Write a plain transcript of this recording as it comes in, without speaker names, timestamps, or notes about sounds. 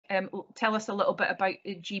tell us a little bit about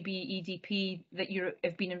the GB EDP that you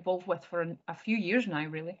have been involved with for a few years now,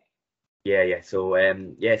 really. Yeah. So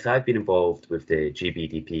so I've been involved with the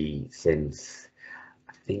GBDP since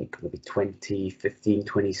I think maybe 2015,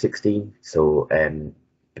 2016. So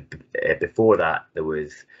before that there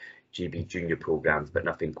was GB junior programs, but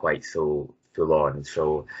nothing quite so full on.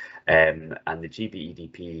 So and the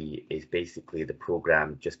GBEDP is basically the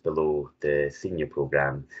program just below the senior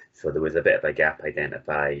program. So there was a bit of a gap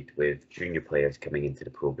identified with junior players coming into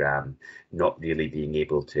the program, not really being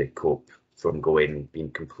able to cope from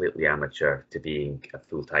being completely amateur to being a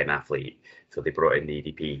full-time athlete. So they brought in the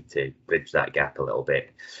EDP to bridge that gap a little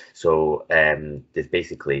bit. So there's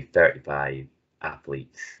basically 35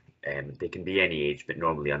 athletes. They can be any age, but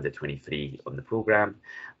normally under 23 on the program.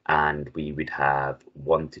 And we would have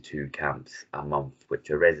 1 to 2 camps a month, which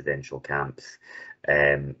are residential camps.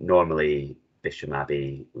 Normally Bisham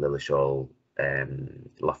Abbey, Lilleshall,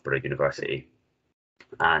 Loughborough University.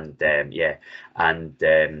 And there's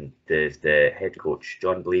the head coach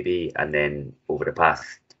John Bleeby, and then over the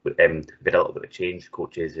past been a little bit of change.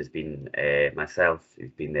 Coaches has been myself,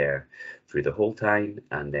 who's been there through the whole time,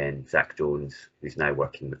 and then Zach Jones, who's now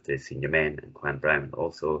working with the senior men, and Clan Brown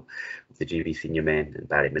also with the GB senior men, and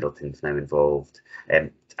Barry Middleton's now involved.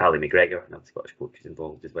 Ali McGregor, another Scottish coach, is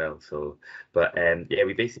involved as well. So, but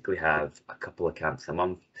we basically have a couple of camps a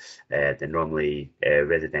month. They're normally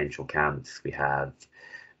residential camps. We have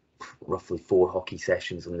roughly 4 hockey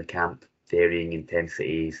sessions on the camp, varying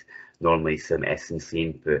intensities, normally some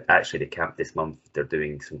S&C, but actually the camp this month, they're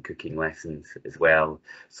doing some cooking lessons as well.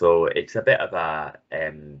 So it's a bit of a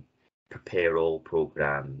prepare all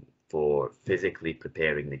program for physically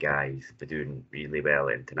preparing the guys for doing really well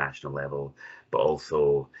at international level, but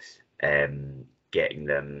also getting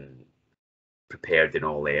them prepared in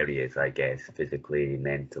all areas, I guess, physically,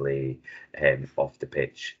 mentally, off the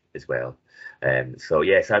pitch as well. So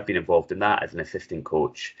yes, I've been involved in that as an assistant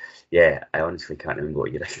coach. Yeah, I honestly can't remember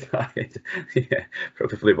what year I started. Yeah,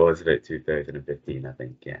 probably was about 2015, I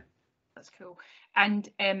think. Yeah. That's cool. And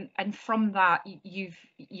from that, you've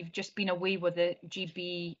just been away with the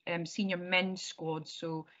GB senior men's squad.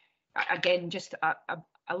 So again, just a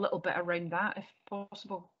little bit around that, if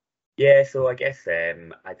possible. Yeah, so I guess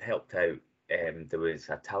I'd helped out. There was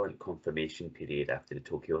a talent confirmation period after the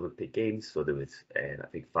Tokyo Olympic Games, so there was I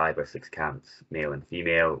think 5 or 6 camps, male and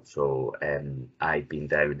female. So I'd been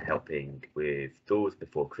down helping with those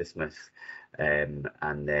before Christmas, and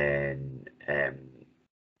then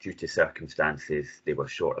due to circumstances, they were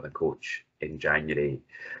short of a coach in January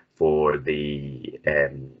for the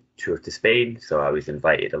tour to Spain. So I was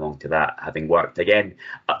invited along to that, having worked again,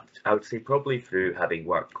 I would say probably through having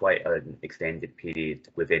worked quite an extended period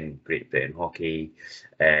within Great Britain hockey.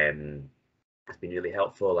 It's been really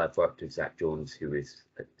helpful. I've worked with Zach Jones, who was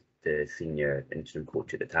the senior interim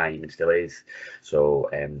coach at the time and still is. So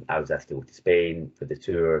I was asked to go to Spain for the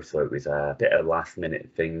tour. So it was a bit of a last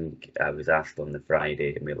minute thing. I was asked on the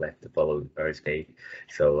Friday and we left the following Thursday.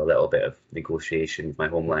 So a little bit of negotiation with my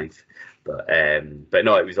home life. But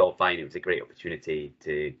no, it was all fine. It was a great opportunity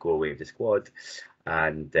to go away with the squad.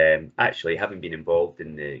 And actually, having been involved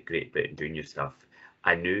in the Great Britain junior stuff,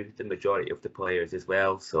 I knew the majority of the players as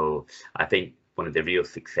well. So I think one of the real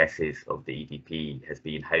successes of the EDP has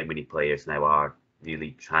been how many players now are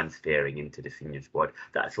really transferring into the senior squad.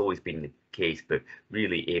 That's always been the case, but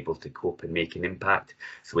really able to cope and make an impact.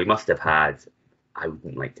 So we must have had, I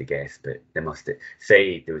wouldn't like to guess, but they must have,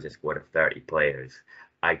 say there was a squad of 30 players.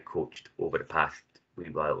 I coached over the past,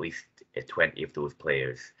 well, at least 20 of those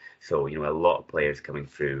players. So, you know, a lot of players coming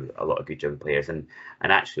through, a lot of good young players. And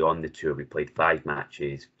actually on the tour, we played 5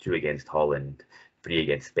 matches, 2 against Holland, 3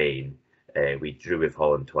 against Spain. We drew with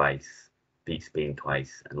Holland twice, beat Spain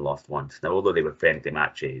twice, and lost once. Now, although they were friendly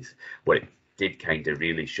matches, what it did kind of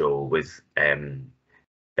really show was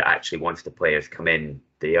that actually once the players come in,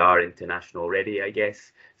 they are international ready, I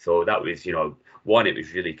guess. So that was, you know, one, it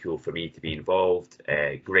was really cool for me to be involved.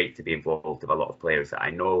 Great to be involved with a lot of players that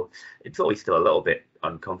I know. It's always still a little bit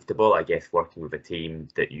uncomfortable, I guess, working with a team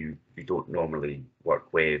that you don't normally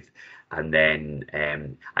work with. And then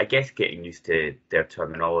I guess getting used to their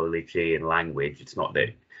terminology and language. It's not that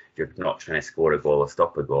you're not trying to score a goal or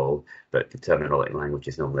stop a goal, but the terminology and language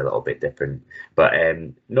is normally a little bit different. But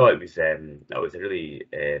no, it was a really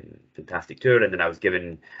fantastic tour, and then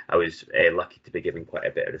I was lucky to be given quite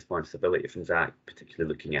a bit of responsibility from Zach,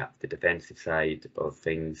 particularly looking at the defensive side of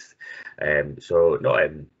things. So no,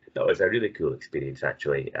 it was a really cool experience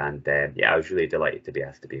actually, and I was really delighted to be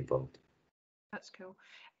asked to be involved. That's cool.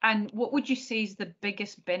 And what would you say is the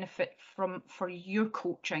biggest benefit for your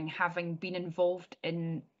coaching, having been involved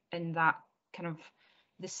in that kind of,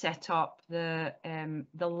 setup, the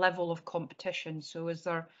level of competition. So is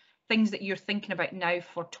there things that you're thinking about now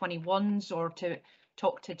for 21s, or to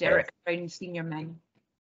talk to Derek around senior men?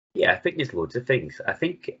 Yeah, I think there's loads of things. I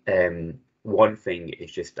think one thing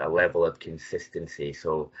is just a level of consistency.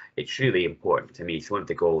 So it's really important to me. So one of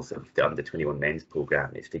the goals of the under 21 men's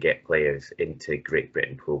program is to get players into Great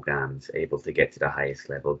Britain programs, able to get to the highest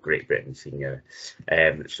level, Great Britain senior.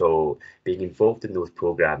 So being involved in those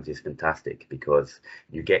programs is fantastic because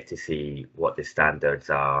you get to see what the standards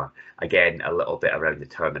are. Again, a little bit around the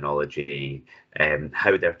terminology,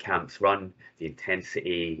 how their camps run, the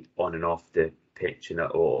intensity on and off the pitch and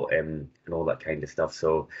all that kind of stuff.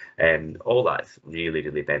 So all that's really,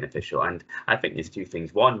 really beneficial. And I think there's two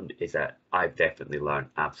things. One is that I've definitely learned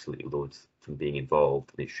absolutely loads from being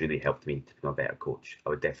involved, and it's really helped me to become a better coach, I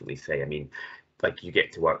would definitely say. I mean, like, you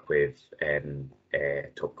get to work with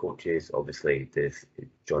top coaches. Obviously there's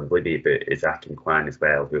John Libby, but Isaac and Kwan as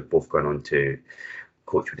well, who have both gone on to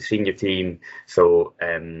coach with the senior team. So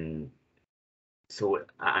and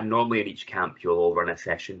normally in each camp you'll all run a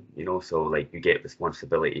session, you know, so like you get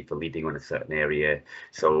responsibility for leading on a certain area.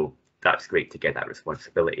 So that's great to get that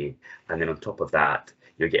responsibility. And then on top of that,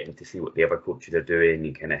 you're getting to see what the other coaches are doing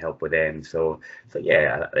and kind of help with them. So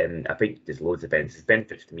yeah, I think there's loads of benefits. There's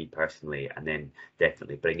benefits to me personally, and then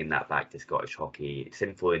definitely bringing that back to Scottish hockey. It's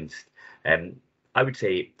influenced, I would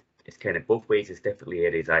say, it's kind of both ways. There's definitely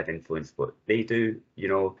areas I've influenced what they do, you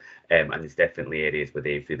know, and there's definitely areas where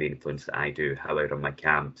they've really influenced what I do, how I run my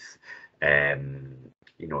camps,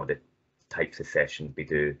 you know, the types of sessions we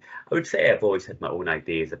do. I would say I've always had my own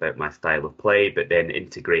ideas about my style of play, but then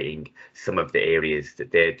integrating some of the areas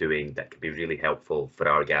that they're doing that could be really helpful for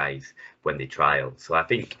our guys when they trial. So I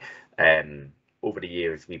think over the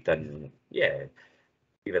years we've done,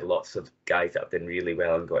 we've had lots of guys that have done really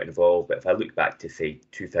well and got involved. But if I look back to, say,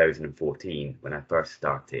 2014, when I first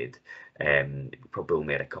started, we probably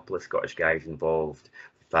only had a couple of Scottish guys involved.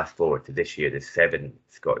 Fast forward to this year, there's 7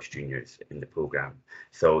 Scottish juniors in the programme.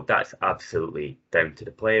 So that's absolutely down to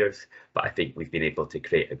the players. But I think we've been able to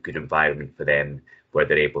create a good environment for them where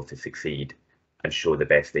they're able to succeed and show the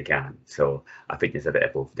best they can. So I think there's a bit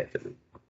of both, definitely.